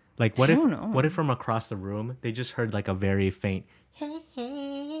 Like, I don't know. what if from across the room they just heard like a very faint.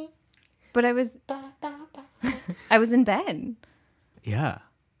 But I was in bed, Yeah.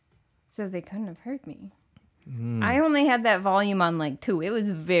 so they couldn't have heard me. I only had that volume on like 2. It was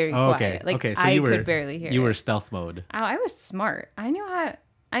very Oh, quiet. Like okay. So I you were could barely hear. You were it. stealth mode. Oh, I was smart. I knew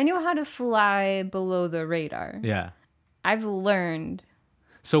how to fly below the radar. Yeah. I've learned.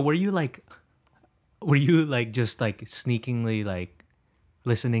 So were you like just like sneakingly like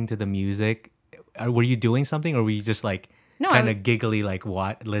listening to the music? Were you doing something, or were you just like No, kind of giggly like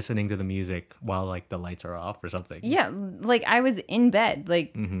listening to the music while like the lights are off or something? Yeah, like I was in bed,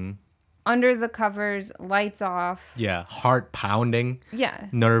 like under the covers, lights off. Yeah, heart pounding. Yeah.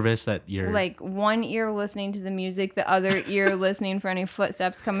 Nervous that you're Like one ear listening to the music, the other ear listening for any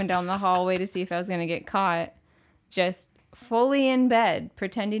footsteps coming down the hallway to see if I was going to get caught. Just fully in bed,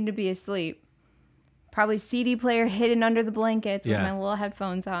 pretending to be asleep. Probably CD player hidden under the blankets with my little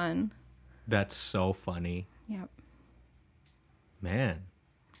headphones on. That's so funny. Yep. Man.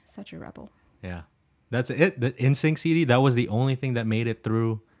 Such a rebel. Yeah. That's it. The NSYNC CD, that was the only thing that made it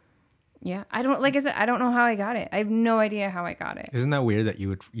through. Yeah. I don't know how I got it. I have no idea how I got it. Isn't that weird that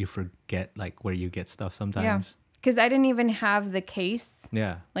you forget like where you get stuff sometimes? Yeah. Because I didn't even have the case.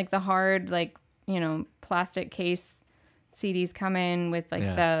 Yeah. Like the hard, like, plastic case CDs come in with like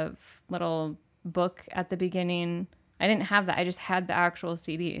the little book at the beginning. I didn't have that. I just had the actual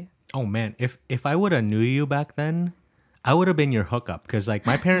CD. Oh man, if I would have knew you back then, I would have been your hookup, because like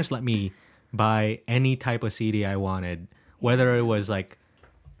my parents let me buy any type of CD I wanted, whether it was like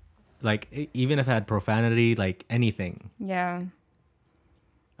even if it had profanity, like anything. Yeah.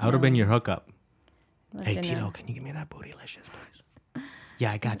 I would have been your hookup. Lived Hey in Tito, can you give me that bootylicious, please?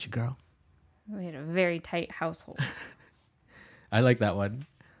 Yeah, I got you, girl. We had a very tight household. I like that one.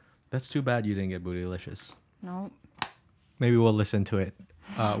 That's too bad you didn't get bootylicious. No. Maybe we'll listen to it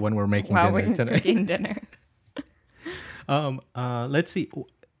when we're making While dinner we're tonight. cooking dinner. Let's see.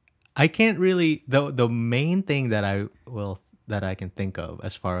 I can't really the main thing that I can think of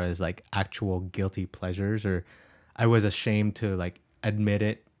as far as like actual guilty pleasures, or I was ashamed to like admit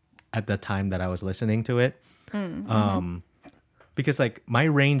it at the time that I was listening to it. Because like my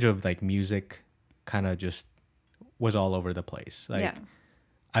range of like music kind of just was all over the place. Like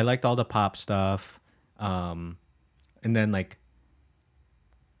I liked all the pop stuff. And then like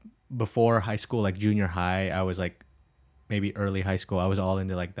before high school, like junior high, I was like maybe early high school, I was all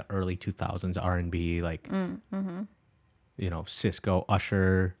into like the early 2000s R&B, like Cisco,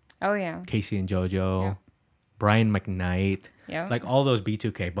 Usher, Oh yeah. Casey and JoJo, Yeah. Brian McKnight, Yeah. like all those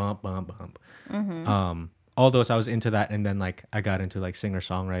B2K bump. All those, I was into that. And then like I got into like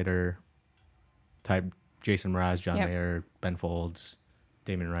singer-songwriter type, Jason Mraz, John Mayer, Ben Folds,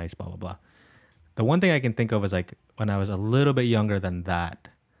 Damon Rice, blah blah blah. The one thing I can think of is like when I was a little bit younger than that,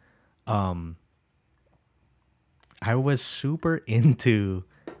 I was super into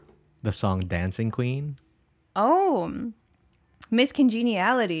the song Dancing Queen. Oh, Miss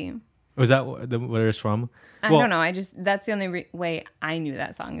Congeniality. Was that where it's from? I don't know. That's the only way I knew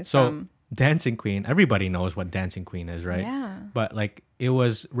that song is So from. Dancing Queen, everybody knows what Dancing Queen is, right? Yeah. But like it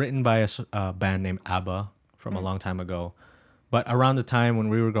was written by a band named ABBA from a long time ago. But around the time when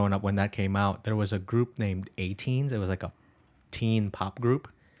we were growing up, when that came out, there was a group named A-Teens. It was like a teen pop group.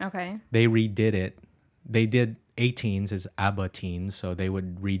 Okay. They redid it. They did A-Teens as ABBA Teens, so they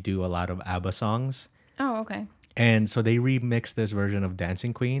would redo a lot of ABBA songs. Oh, okay. And so they remixed this version of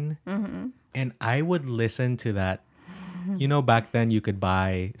Dancing Queen. Mm-hmm. And I would listen to that. Back then you could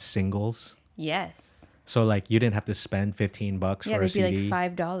buy singles. Yes. So like you didn't have to spend $15 Yeah, for a they'd be CD.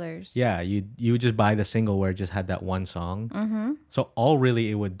 like $5. Yeah, you would just buy the single where it just had that one song. Mm-hmm. So all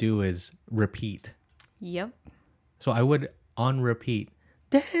really it would do is repeat. Yep. So I would on repeat,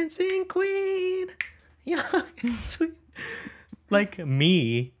 Dancing Queen, young and sweet. Like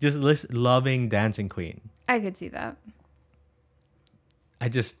me, just loving Dancing Queen. I could see that. I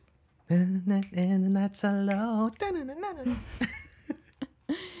just, and the nights are low.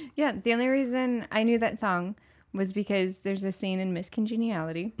 Yeah, the only reason I knew that song was because there's a scene in Miss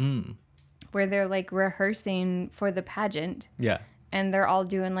Congeniality where they're like rehearsing for the pageant. Yeah. And they're all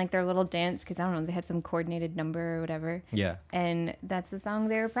doing like their little dance because I don't know, they had some coordinated number or whatever. Yeah. And that's the song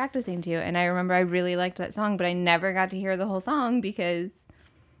they were practicing to. And I remember I really liked that song, but I never got to hear the whole song because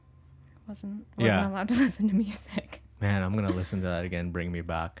I wasn't allowed to listen to music. Man, I'm going to listen to that again. Bring me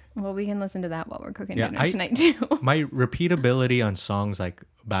back. Well, we can listen to that while we're cooking Yeah, dinner tonight too. My repeatability on songs, like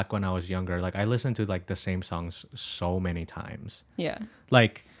back when I was younger, like I listened to like the same songs so many times. Yeah.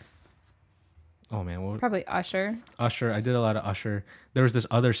 Like Oh man, Probably Usher. Usher. I did a lot of Usher. There was this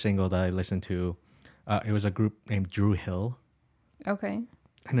other single that I listened to. It was a group named Drew Hill, Okay.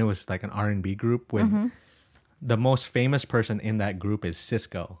 and it was like an R&B group with the most famous person in that group is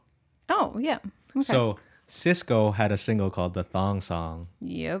Cisco. Oh, yeah. Okay. So Cisco had a single called "The Thong Song."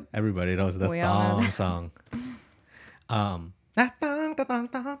 Yep. Everybody knows the We all know thong that. song. That thong, da thong,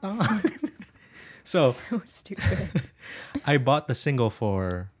 thong, thong. So So stupid. I bought the single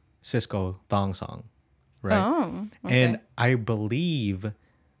for Cisco Thong Song, right? Oh. Okay. And I believe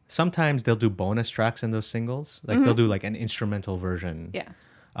sometimes they'll do bonus tracks in those singles. Like they'll do like an instrumental version. Yeah.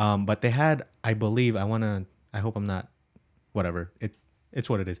 But they had, I believe, I hope I'm not, whatever. It's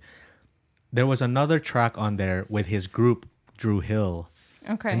what it is. There was another track on there with his group, Drew Hill.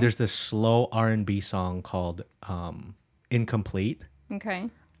 Okay. And there's this slow R&B song called Incomplete. Okay.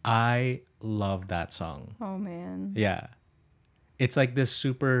 I love that song. Oh man. Yeah. It's like this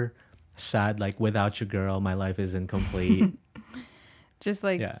super sad, like, without you, girl, my life is incomplete. Just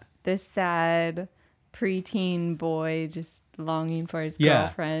like Yeah. this sad preteen boy just longing for his Yeah.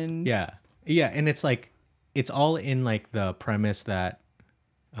 girlfriend. Yeah. Yeah. And it's like, it's all in like the premise that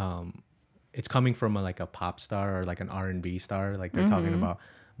it's coming from like a pop star or like an R&B star. Like they're talking about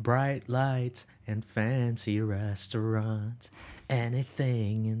bright lights and fancy restaurants,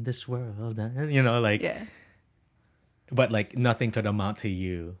 anything in this world, like, Yeah. but like nothing could amount to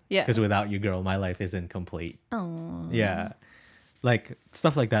you. Yeah. Because without you, girl, my life is incomplete. Oh. Yeah. Like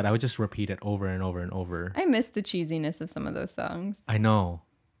stuff like that. I would just repeat it over and over and over. I miss the cheesiness of some of those songs. I know.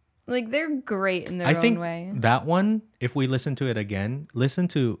 Like they're great in their I own think way. that one, if we listen to it again, listen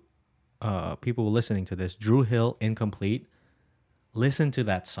to people listening to this, Drew Hill, Incomplete. Listen to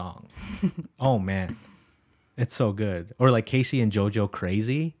that song. Oh man, it's so good. Or like Casey and JoJo,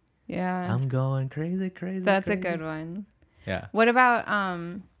 Crazy. Yeah. I'm going crazy, crazy. That's a crazy. good one. Yeah. What about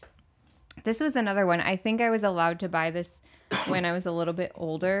this was another one. I think I was allowed to buy this when I was a little bit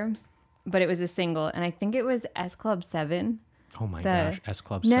older, but it was a single, and I think it was S Club 7. Oh my The gosh, S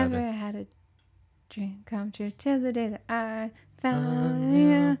Club Never 7. had a dream come true till the day that I found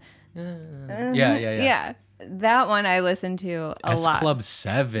you. Yeah. Yeah. That one I listened to a S lot. Club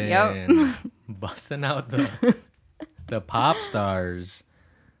 7. Yep. Busting out the pop stars.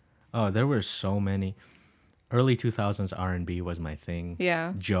 Oh, there were so many. Early 2000s R&B was my thing.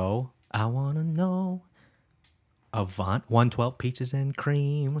 Yeah. Joe, I want to know. Avant, 112 Peaches and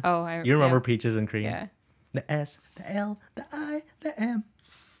Cream. Oh, You remember yeah. Peaches and Cream? Yeah. The S, the L, the I, the M.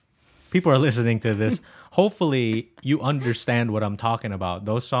 People are listening to this. Hopefully, you understand what I'm talking about.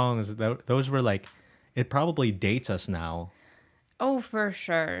 Those songs, those were like, it probably dates us now. Oh, for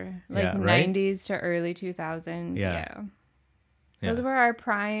sure. Like Yeah, right? 90s to early 2000s. Yeah. Yeah. Those Yeah. were our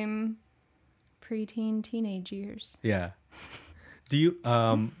prime preteen teenage years. Yeah. Do you,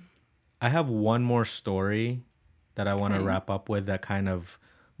 I have one more story that I want to Okay. wrap up with that kind of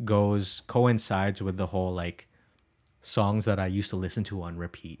coincides with the whole like songs that I used to listen to on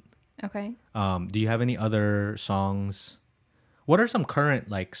repeat. Okay. Do you have any other songs? What are some current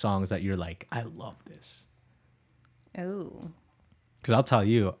like songs that you're like, I love this? Oh. Because I'll tell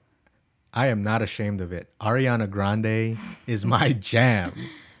you, I am not ashamed of it. Ariana Grande is my jam.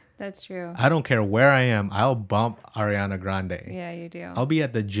 That's true. I don't care where I am. I'll bump Ariana Grande. Yeah, you do. I'll be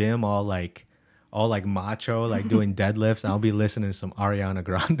at the gym all like macho, like doing deadlifts. And I'll be listening to some Ariana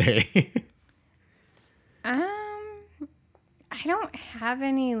Grande. I don't have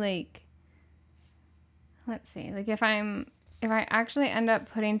any like, let's see, like if I actually end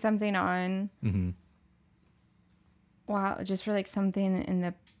up putting something on, wow, just for like something in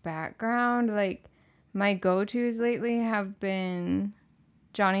the background, like my go-tos lately have been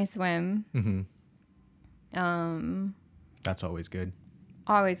Johnny Swim. That's always good.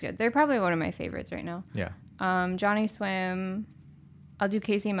 Always good. They're probably one of my favorites right now. Yeah. Johnny Swim. I'll do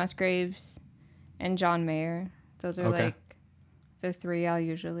Casey Musgraves and John Mayer. Those are Okay. like the three I'll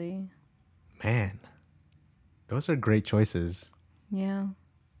usually. Man, those are great choices. Yeah.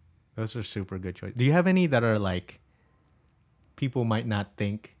 Those are super good choices. Do you have any that are like people might not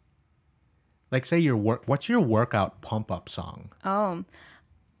think? Like, say what's your workout pump up song? Oh,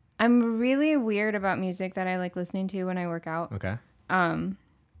 I'm really weird about music that I like listening to when I work out, Okay.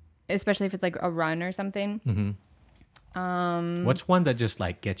 especially if it's like a run or something. What's one that just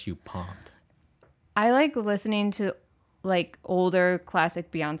like gets you pumped? I like listening to like older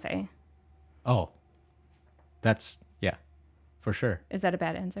classic Beyonce. Oh, yeah, for sure. Is that a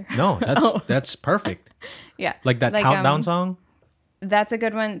bad answer? No, that's perfect. Yeah. Like that countdown song. That's a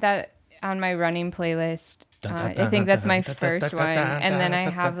good one that on my running playlist. I think that's my first one. And then I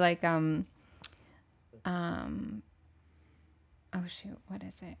have like Oh shoot, what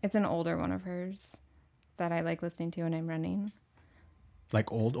is it? It's an older one of hers that I like listening to when I'm running.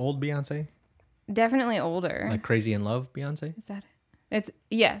 Like old Beyonce? Definitely older. Like Crazy in Love Beyonce? Is that it? It's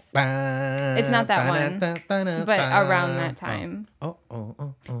yes. It's not that one, but around that time. Oh,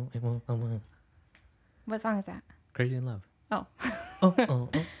 it won't, What song is that? Crazy in Love. Oh, Oh.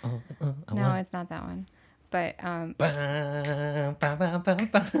 no, it's not that one. But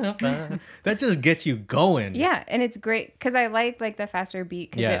That just gets you going. yeah, and it's great because I like the faster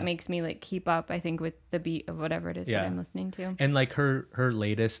beat because Yeah. it makes me like keep up. I think with the beat of whatever it is Yeah. that I'm listening to, And like her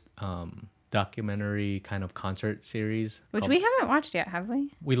latest documentary kind of concert series, which called- we haven't watched yet, have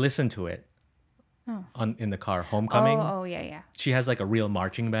we? we listened to it Oh. in the car. Homecoming. Oh, yeah. She has like a real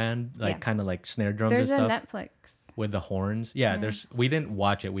marching band, like Yeah. kind of like snare drums There's a and stuff Netflix, with the horns. Yeah, we didn't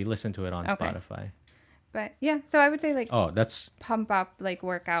watch it. We listened to it on Okay. Spotify. but yeah. So I would say like Oh, that's pump up, like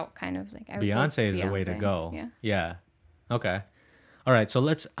workout kind of like. I would say Beyonce is the way to Beyonce. go. Yeah. Yeah. Okay. All right. So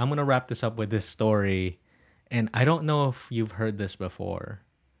I'm going to wrap this up with this story. And I don't know if you've heard this before.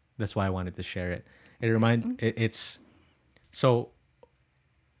 That's why I wanted to share it. It's so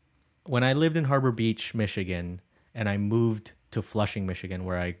when I lived in Harbor Beach, Michigan, and I moved to Flushing, Michigan,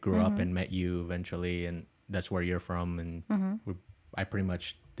 where I grew up and met you eventually. And that's where you're from. And I pretty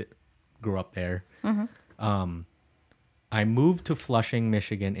much grew up there. I moved to Flushing,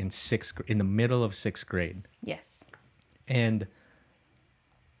 Michigan in the middle of 6th grade. Yes. And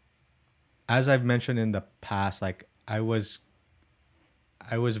as I've mentioned in the past, like I was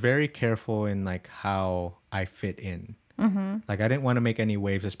very careful in like how I fit in. Like I didn't want to make any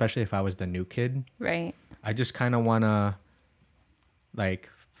waves, especially if I was the new kid. Right. I just kind of want to like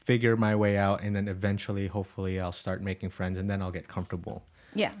figure my way out, and then eventually, hopefully, I'll start making friends, and then I'll get comfortable.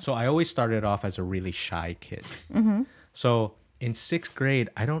 Yeah. So I always started off as a really shy kid. So in 6th grade,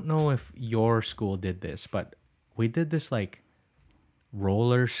 I don't know if your school did this, but we did this like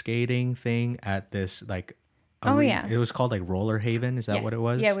roller skating thing at this like. Yeah. It was called like Roller Haven. Is that what it Yes.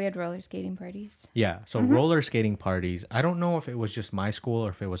 was? Yeah, we had roller skating parties. Yeah. So roller skating parties. I don't know if it was just my school or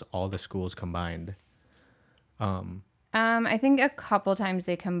if it was all the schools combined. I think a couple times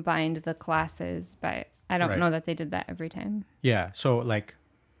they combined the classes, but I don't Right. know that they did that every time. Yeah. So like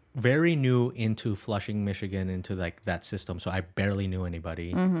very new into Flushing, Michigan, into like that system. So I barely knew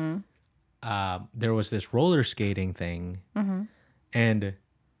anybody. There was this roller skating thing, and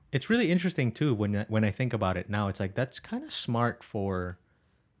it's really interesting too when I think about it now. It's like that's kind of smart for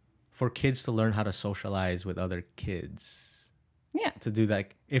kids to learn how to socialize with other kids. Yeah. To do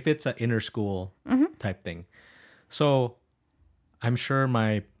that if it's an inter school type thing. So I'm sure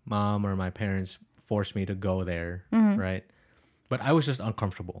my mom or my parents forced me to go there, right? But I was just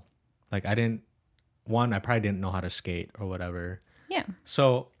uncomfortable. Like I probably didn't know how to skate or whatever. Yeah.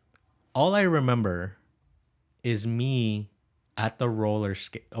 So all I remember is me at the roller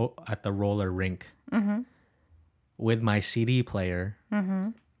rink with my CD player,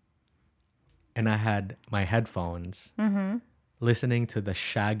 and I had my headphones listening to the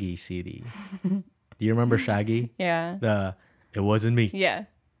Shaggy CD. Do you remember Shaggy? Yeah. It Wasn't Me. Yeah.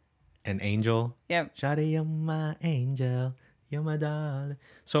 And Angel. Yep. Shawty, you're my angel, you're my darling.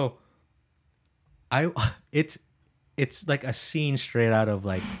 So it's like a scene straight out of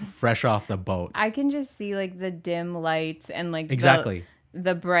like Fresh Off the Boat. I can just see like the dim lights and like Exactly.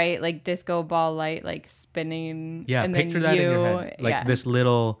 the bright like disco ball light like spinning. Yeah, and picture then that in your head. Like this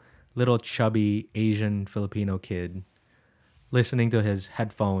little chubby Asian Filipino kid listening to his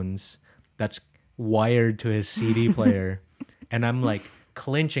headphones that's wired to his CD player. And I'm like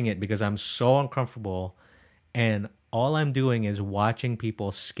clenching it because I'm so uncomfortable. And all I'm doing is watching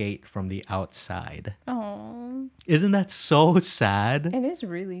people skate from the outside. Oh, Isn't that so sad? it is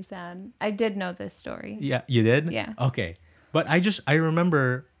really sad. I did know this story. Yeah, you did? Yeah. Okay. But I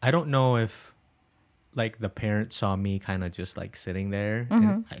remember, I don't know if like the parents saw me kind of just like sitting there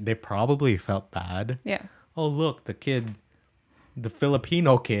and they probably felt bad. Yeah. Oh, look, the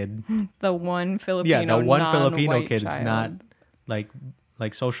Filipino kid. The one Filipino. Yeah, the one Filipino non-white kid is child. not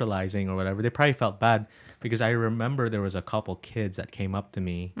like socializing or whatever. They probably felt bad because I remember there was a couple kids that came up to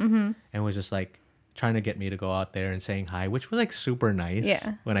me and was just like trying to get me to go out there and saying hi, which was like super nice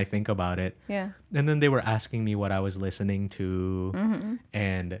when I think about it. Yeah. And then they were asking me what I was listening to,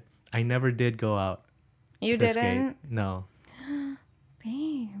 and I never did go out. You to didn't? skate. No.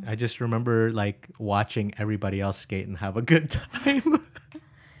 Babe. I just remember like watching everybody else skate and have a good time.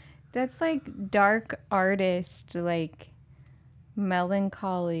 That's like dark artist, like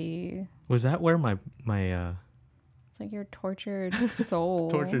melancholy. Was that where my It's like your tortured soul.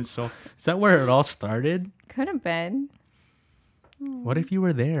 tortured soul? Is that where it all started? Could have been. What if you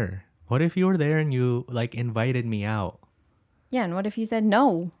were there? What if you were there and you like invited me out? Yeah, and what if you said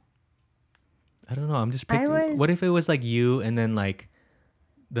no? I don't know. I'm just I picking. was- What if it was like you and then like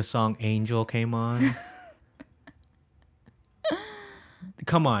the song Angel came on?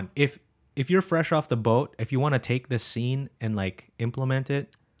 Come on. If you're fresh off the boat, if you want to take this scene and like implement it,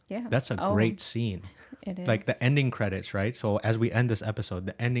 Yeah. that's a Oh, great scene. It is. Like the ending credits, right? So as we end this episode,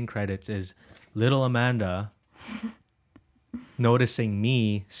 the ending credits is little Amanda noticing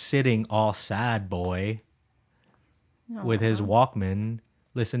me sitting all sad boy with his Walkman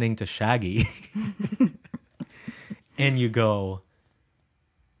listening to Shaggy. And you go,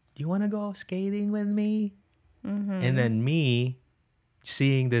 "Do you want to go skating with me?" And then me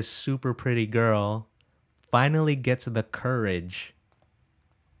seeing this super pretty girl finally gets the courage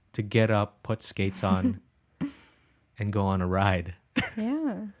to get up, put skates on, and go on a ride.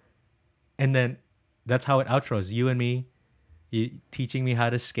 Yeah. And then that's how it outros. You and me, you teaching me how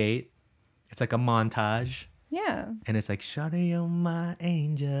to skate. It's like a montage. Yeah. And it's like, Shawty, you're my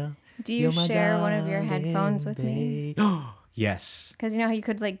angel. Do you You're my share one of your headphones with darling me? babe." Yes. Because you know how you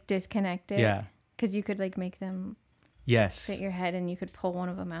could like disconnect it? Yeah. Because you could like make them Yes. fit your head and you could pull one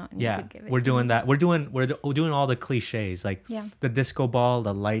of them out and you Yeah. could give it We're to doing me. that. We're doing all the cliches. Like Yeah. the disco ball,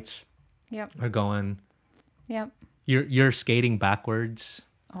 the lights Yep. are going. Yep. You're skating backwards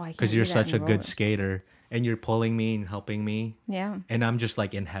Oh, I because can't you're do that such a in good rollers. skater. And you're pulling me and helping me. Yeah. And I'm just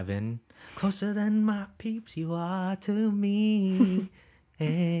like in heaven. Closer than my peeps you are to me.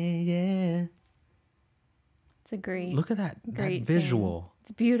 Hey, yeah. It's a great. Look at that Great visual.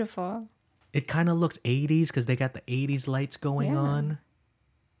 It's beautiful. It kind of looks 80s because they got the 80s lights going Yeah. on.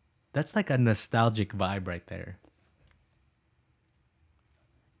 That's like a nostalgic vibe right there.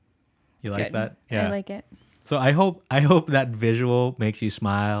 You like Good. that? I like it. So I hope that visual makes you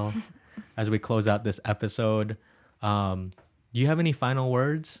smile as we close out this episode. Do you have any final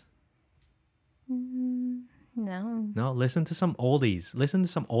words? No. No, listen to some oldies. Listen to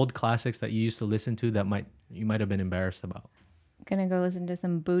some old classics that you used to listen to that you might have been embarrassed about. Gonna go listen to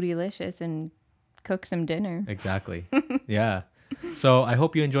some Bootylicious and cook some dinner. Exactly. Yeah. So I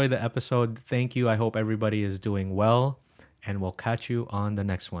hope you enjoyed the episode. Thank you. I hope everybody is doing well, and we'll catch you on the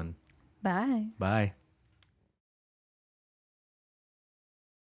next one. Bye. Bye.